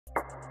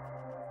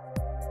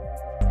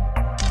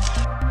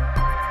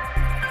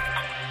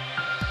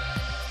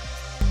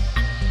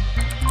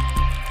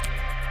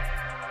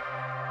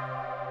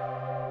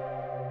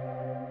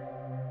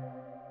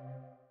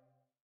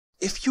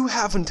you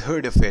haven't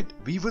heard of it,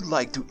 we would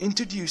like to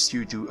introduce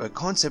you to a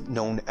concept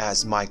known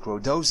as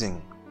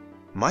microdosing.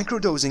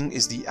 Microdosing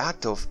is the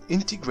act of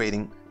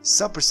integrating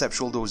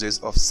subperceptual doses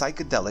of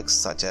psychedelics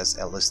such as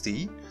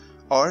LSD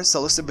or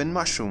psilocybin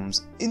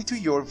mushrooms into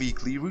your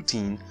weekly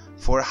routine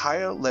for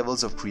higher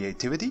levels of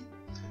creativity,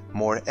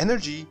 more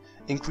energy,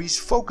 increased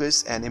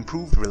focus, and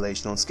improved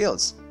relational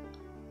skills.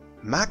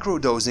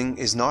 Macrodosing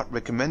is not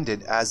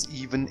recommended as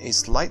even a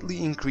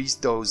slightly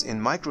increased dose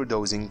in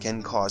microdosing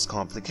can cause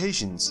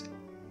complications.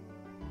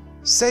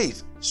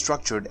 Safe,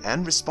 structured,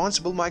 and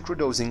responsible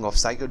microdosing of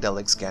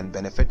psychedelics can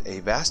benefit a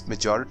vast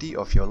majority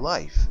of your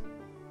life.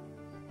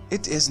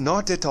 It is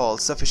not at all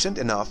sufficient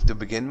enough to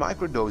begin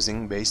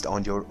microdosing based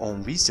on your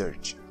own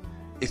research.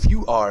 If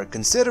you are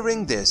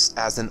considering this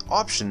as an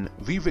option,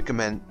 we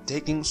recommend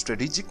taking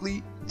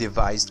strategically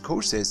devised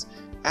courses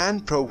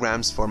and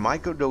programs for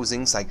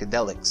microdosing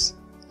psychedelics.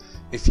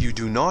 If you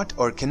do not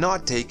or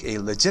cannot take a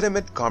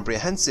legitimate,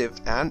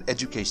 comprehensive, and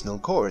educational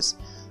course,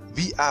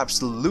 we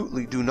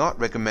absolutely do not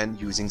recommend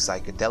using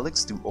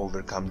psychedelics to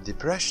overcome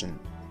depression.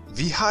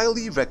 We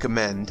highly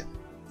recommend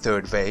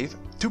Third Wave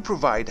to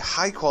provide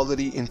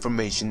high-quality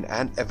information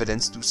and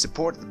evidence to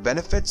support the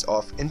benefits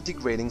of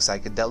integrating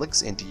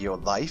psychedelics into your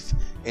life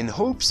in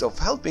hopes of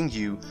helping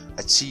you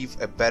achieve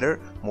a better,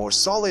 more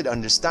solid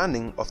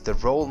understanding of the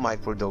role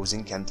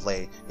microdosing can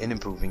play in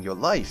improving your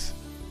life.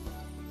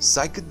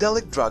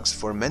 Psychedelic drugs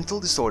for mental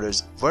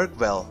disorders work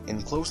well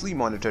in closely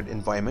monitored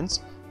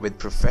environments with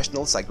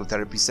professional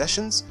psychotherapy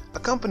sessions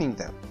accompanying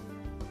them.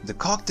 The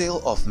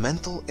cocktail of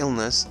mental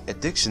illness,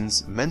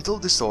 addictions, mental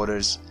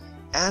disorders,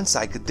 and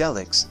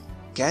psychedelics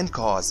can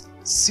cause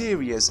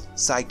serious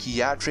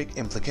psychiatric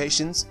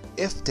implications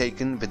if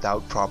taken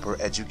without proper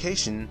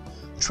education,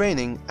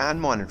 training, and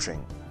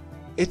monitoring.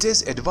 It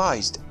is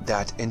advised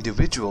that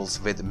individuals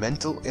with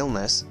mental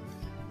illness,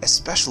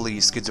 especially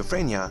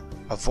schizophrenia,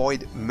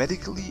 avoid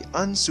medically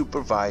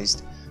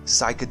unsupervised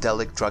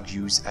psychedelic drug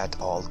use at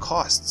all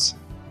costs.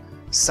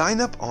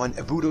 Sign up on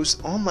Abudo's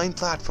online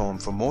platform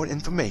for more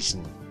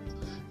information.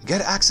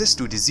 Get access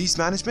to disease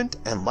management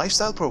and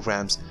lifestyle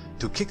programs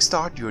to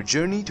kickstart your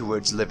journey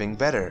towards living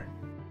better.